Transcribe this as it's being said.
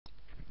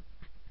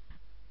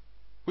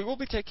we will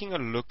be taking a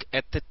look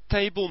at the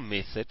table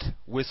method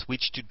with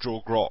which to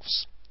draw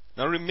graphs.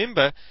 Now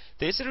remember,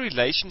 there's a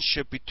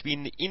relationship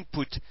between the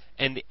input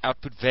and the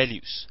output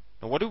values.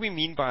 Now what do we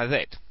mean by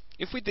that?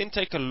 If we then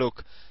take a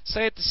look,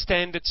 say at the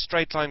standard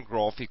straight line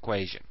graph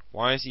equation,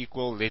 y is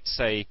equal, let's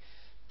say,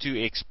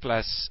 2x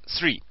plus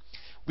 3.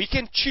 We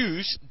can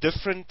choose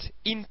different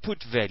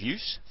input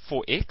values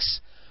for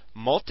x,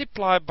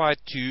 multiply by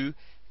 2,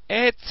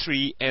 add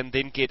 3, and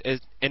then get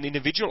an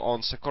individual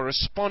answer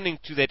corresponding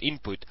to that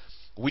input,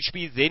 which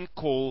we then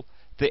call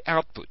the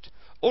output.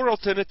 Or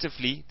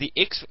alternatively, the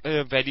x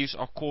values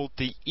are called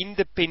the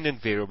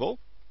independent variable,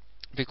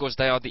 because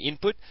they are the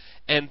input,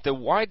 and the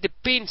y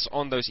depends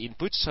on those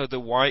inputs, so the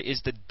y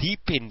is the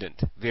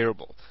dependent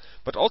variable.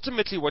 But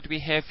ultimately what we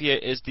have here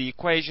is the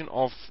equation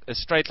of a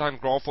straight line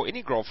graph, or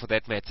any graph for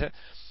that matter,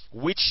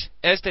 which,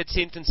 as that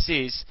sentence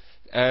says,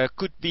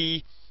 could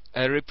be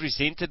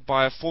represented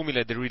by a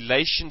formula. The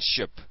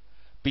relationship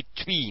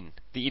between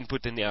the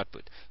input and the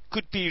output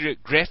could be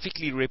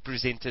graphically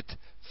represented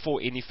for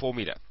any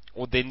formula,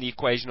 or then the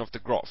equation of the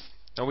graph.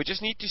 Now we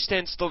just need to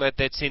stand still at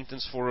that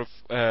sentence for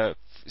a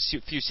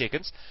few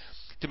seconds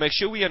to make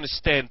sure we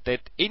understand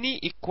that any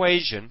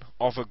equation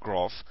of a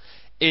graph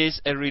is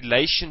a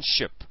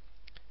relationship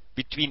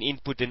between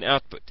input and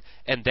output,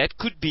 and that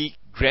could be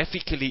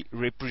graphically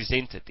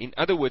represented. In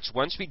other words,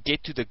 once we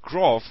get to the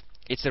graph,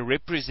 it's a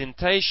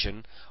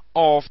representation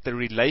of the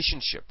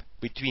relationship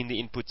between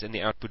the inputs and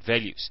the output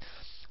values.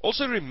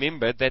 Also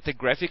remember that the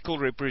graphical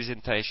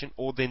representation,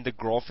 or then the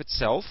graph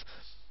itself,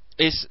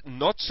 is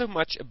not so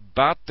much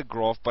about the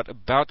graph, but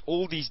about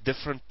all these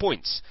different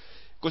points.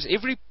 Because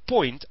every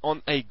point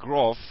on a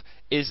graph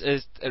is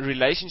a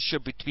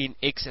relationship between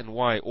x and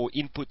y, or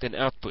input and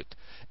output.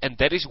 And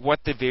that is what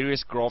the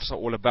various graphs are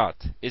all about,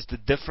 is the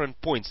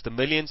different points, the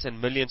millions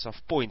and millions of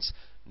points,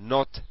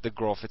 not the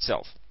graph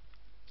itself.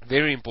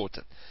 Very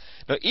important.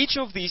 Now each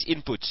of these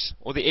inputs,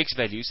 or the x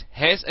values,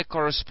 has a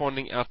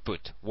corresponding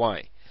output,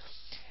 y.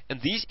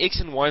 And these x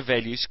and y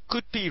values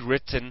could be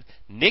written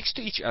next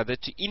to each other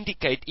to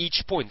indicate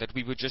each point that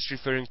we were just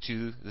referring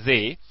to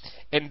there.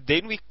 And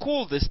then we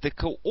call this the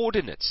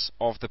coordinates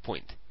of the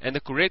point. And the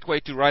correct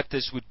way to write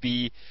this would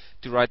be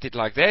to write it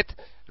like that: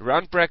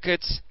 round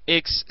brackets,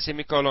 x,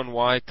 semicolon,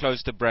 y,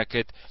 close the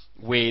bracket,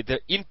 where the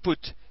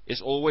input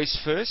is always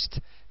first,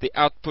 the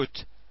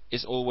output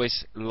is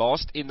always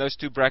last in those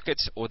two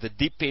brackets, or the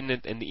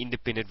dependent and the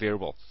independent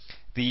variable.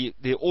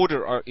 The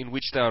order in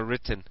which they are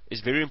written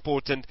is very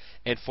important,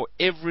 and for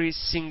every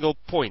single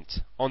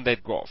point on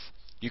that graph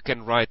you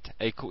can write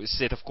a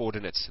set of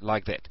coordinates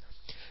like that.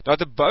 Now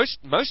the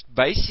most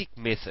basic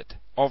method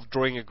of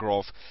drawing a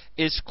graph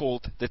is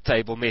called the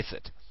table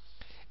method,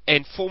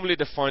 and formally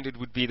defined it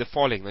would be the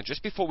following. Now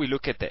just before we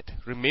look at that,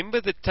 remember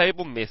the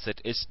table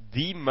method is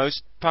the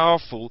most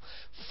powerful,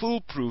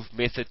 foolproof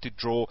method to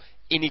draw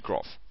any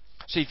graph.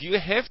 So if you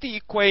have the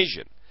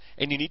equation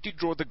and you need to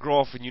draw the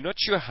graph and you're not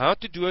sure how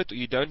to do it, or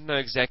you don't know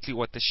exactly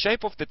what the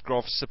shape of that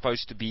graph is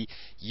supposed to be,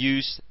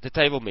 use the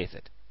table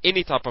method.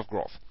 Any type of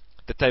graph,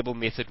 the table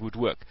method would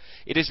work.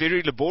 It is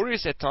very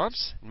laborious at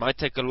times. It might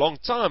take a long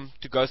time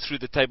to go through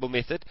the table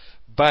method,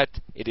 but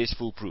it is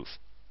foolproof.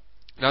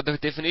 Now the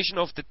definition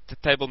of the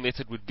table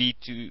method would be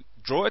to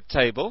draw a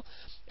table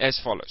as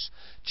follows.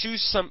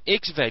 Choose some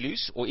x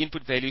values, or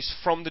input values,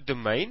 from the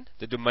domain.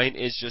 The domain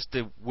is just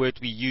the word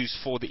we use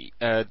for the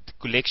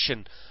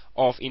collection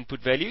of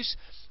input values,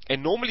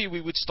 and normally we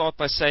would start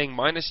by saying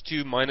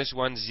 -2,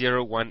 -1,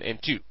 0, 1,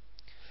 and 2.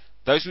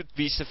 Those would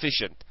be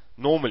sufficient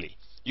normally.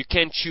 You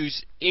can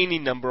choose any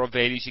number of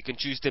values. You can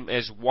choose them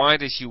as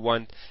wide as you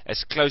want,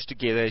 as close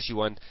together as you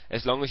want,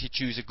 as long as you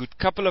choose a good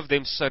couple of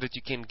them so that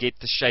you can get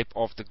the shape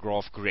of the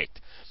graph correct.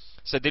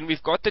 So then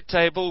we've got the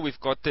table, we've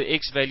got the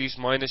x values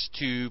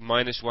 -2,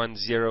 -1,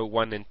 0,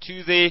 1, and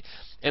 2 there,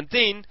 and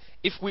then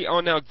if we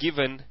are now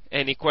given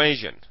an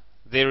equation,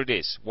 there it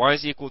is, y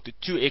is equal to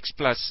 2x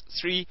plus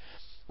 3,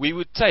 we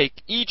would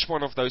take each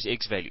one of those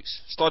x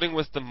values, starting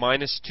with the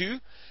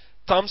 -2,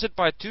 times it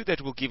by 2,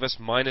 that will give us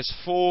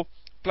 -4,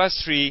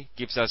 plus 3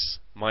 gives us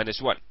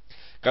 -1.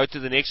 Go to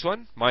the next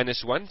one,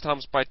 -1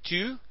 times by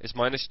 2 is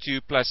 -2,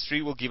 plus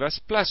 3 will give us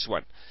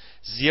 +1.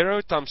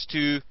 0 times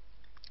 2,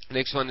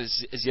 next one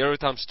is 0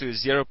 times 2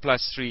 is 0,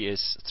 plus 3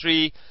 is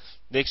 3.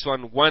 Next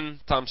one, 1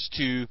 times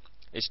 2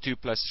 is 2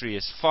 plus 3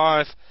 is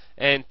 5,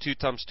 and 2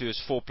 times 2 is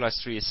 4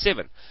 plus 3 is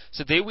 7.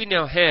 So there we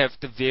now have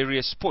the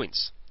various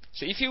points.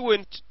 So if you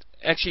weren't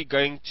actually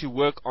going to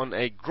work on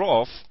a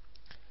graph,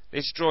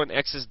 let's draw an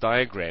axis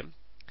diagram.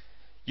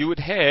 You would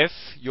have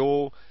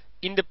your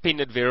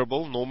independent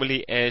variable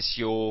normally as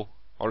your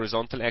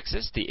horizontal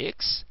axis, the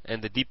x,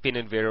 and the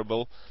dependent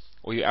variable,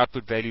 or your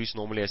output values,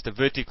 normally as the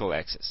vertical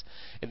axis.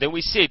 And then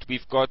we said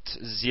we've got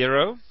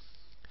 0,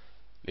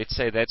 let's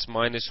say that's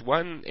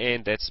 -1,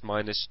 and that's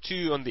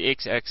 -2 on the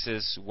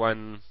x-axis,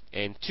 1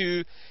 and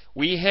 2.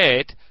 We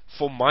had,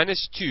 for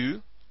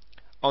 -2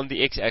 on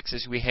the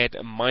x-axis, we had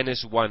a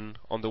 -1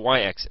 on the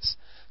y-axis.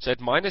 So at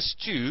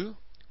 -2,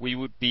 we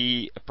would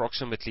be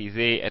approximately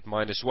there at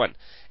 -1.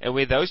 And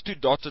where those two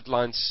dotted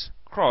lines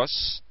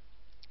cross,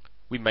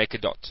 we make a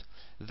dot.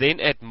 Then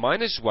at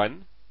minus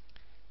 1,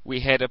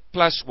 we had a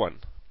plus 1.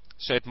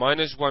 So at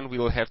minus 1, we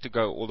will have to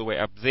go all the way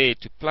up there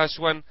to plus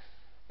 1.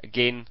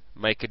 Again,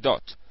 make a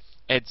dot.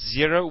 At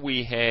 0,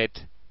 we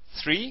had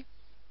 3.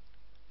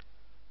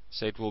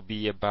 So it will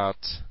be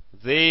about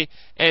there,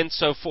 and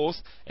so forth.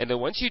 And then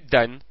once you're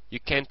done, you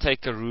can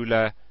take a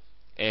ruler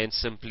and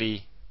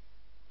simply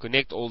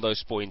connect all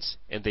those points,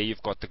 and there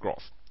you've got the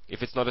graph.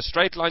 If it's not a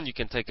straight line, you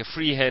can take a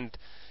freehand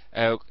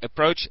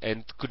approach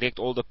and connect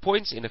all the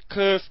points in a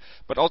curve,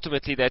 but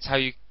ultimately that's how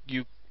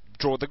you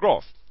draw the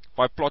graph,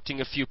 by plotting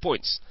a few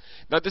points.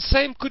 Now the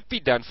same could be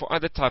done for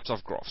other types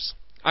of graphs.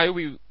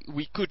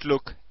 We could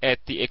look at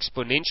the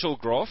exponential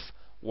graph,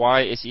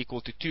 y is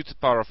equal to 2 to the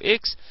power of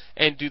x,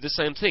 and do the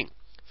same thing.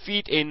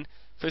 Feed in,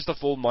 first of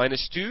all,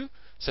 minus 2.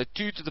 So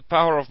 2 to the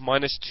power of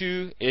minus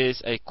 2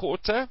 is a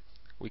quarter.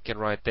 We can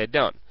write that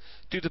down.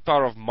 2 to the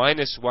power of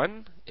minus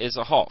 1 is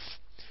a half.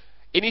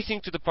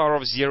 Anything to the power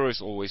of 0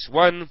 is always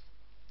 1.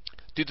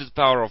 2 to the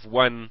power of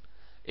 1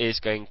 is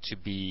going to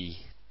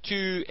be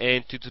 2,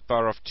 and 2 to the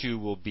power of 2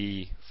 will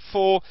be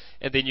 4,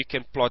 and then you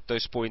can plot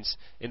those points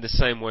in the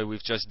same way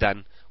we've just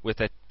done with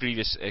that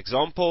previous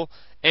example.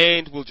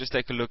 And we'll just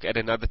take a look at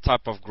another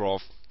type of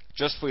graph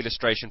just for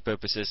illustration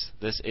purposes.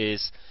 This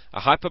is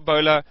a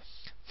hyperbola.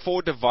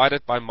 4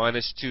 divided by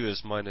minus 2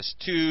 is minus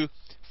 2.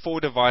 4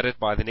 divided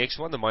by the next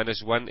one, the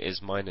minus 1,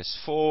 is minus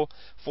 4.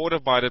 4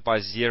 divided by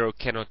 0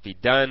 cannot be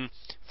done.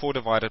 4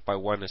 divided by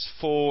 1 is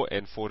 4,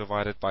 and 4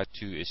 divided by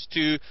 2 is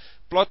 2.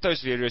 Plot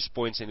those various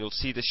points and you'll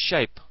see the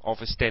shape of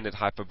a standard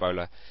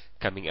hyperbola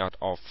coming out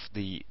of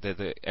the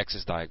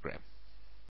axis diagram.